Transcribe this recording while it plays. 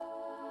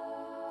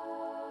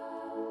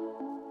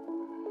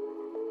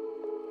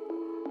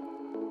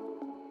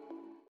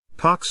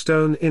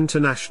Parkstone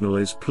International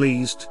is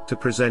pleased to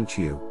present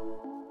you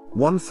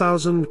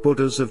 1000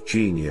 Buddhas of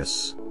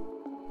Genius.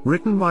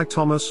 Written by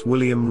Thomas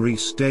William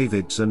Rhys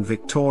Davids and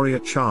Victoria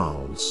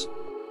Charles.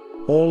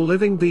 All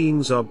living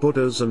beings are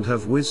Buddhas and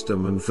have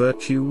wisdom and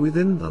virtue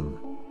within them.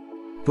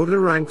 Buddha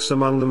ranks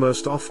among the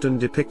most often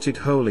depicted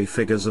holy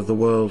figures of the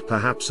world,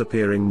 perhaps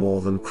appearing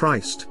more than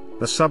Christ,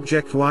 a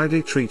subject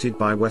widely treated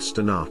by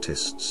Western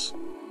artists.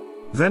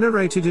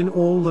 Venerated in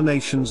all the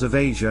nations of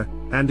Asia,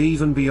 and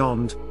even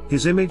beyond,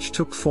 his image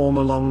took form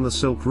along the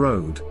Silk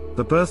Road,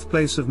 the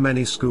birthplace of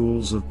many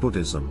schools of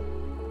Buddhism.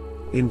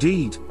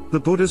 Indeed, the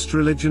Buddhist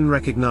religion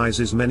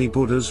recognizes many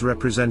Buddhas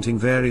representing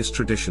various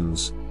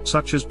traditions,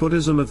 such as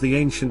Buddhism of the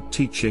ancient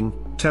teaching,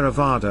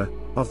 Theravada,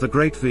 of the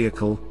Great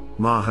Vehicle,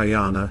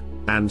 Mahayana,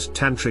 and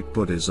Tantric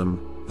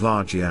Buddhism,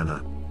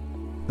 Vajrayana.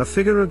 A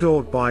figure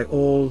adored by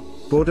all,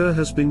 Buddha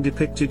has been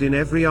depicted in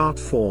every art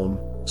form,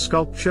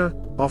 sculpture,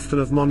 often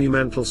of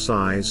monumental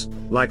size,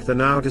 like the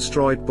now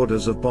destroyed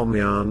Buddhas of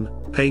Bamyan,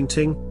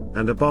 painting,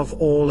 and above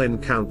all in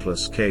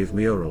countless cave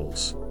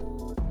murals.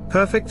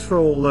 Perfect for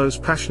all those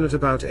passionate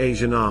about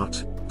Asian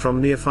art,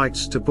 from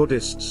neophytes to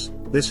Buddhists,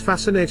 this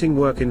fascinating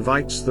work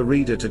invites the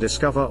reader to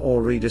discover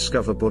or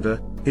rediscover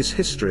Buddha, his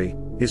history,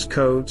 his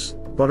codes,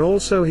 but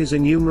also his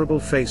innumerable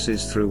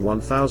faces through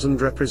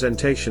 1000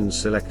 representations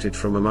selected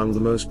from among the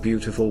most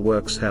beautiful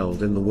works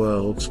held in the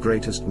world's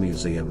greatest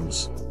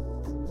museums.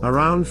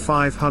 Around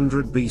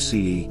 500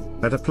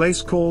 BCE, at a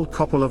place called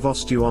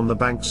Kopalavostu on the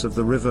banks of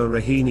the river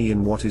Rahini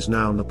in what is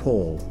now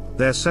Nepal,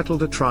 there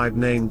settled a tribe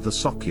named the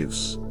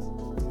Sokyus.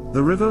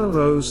 The river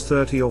rose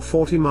 30 or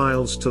 40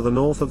 miles to the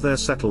north of their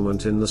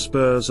settlement in the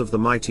spurs of the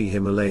mighty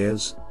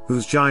Himalayas,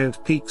 whose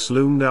giant peaks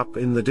loomed up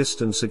in the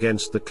distance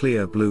against the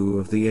clear blue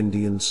of the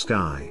Indian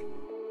sky.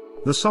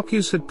 The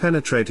Sokyus had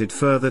penetrated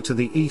further to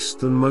the east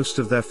than most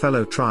of their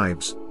fellow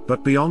tribes,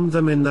 but beyond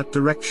them in that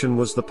direction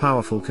was the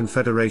powerful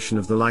confederation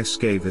of the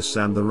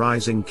Lyskavis and the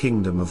rising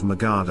kingdom of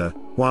Magadha,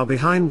 while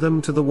behind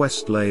them to the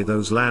west lay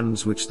those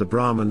lands which the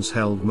Brahmins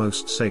held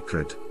most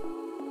sacred.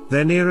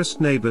 Their nearest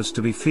neighbors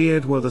to be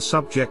feared were the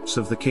subjects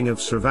of the king of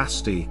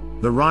Sravasti,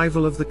 the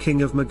rival of the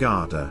king of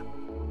Magadha.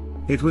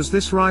 It was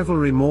this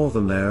rivalry more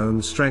than their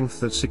own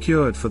strength that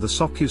secured for the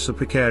Sokyus a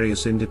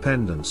precarious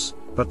independence,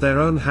 but their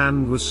own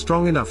hand was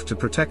strong enough to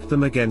protect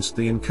them against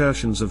the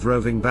incursions of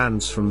roving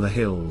bands from the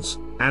hills,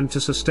 and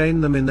to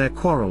sustain them in their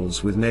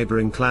quarrels with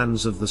neighboring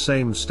clans of the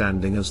same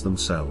standing as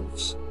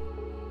themselves.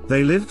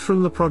 They lived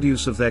from the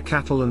produce of their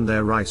cattle and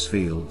their rice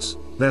fields,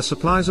 their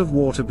supplies of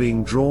water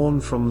being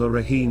drawn from the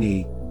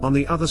Rahini, on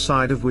the other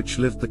side of which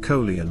lived the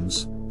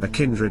Kolians, a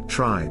kindred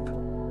tribe.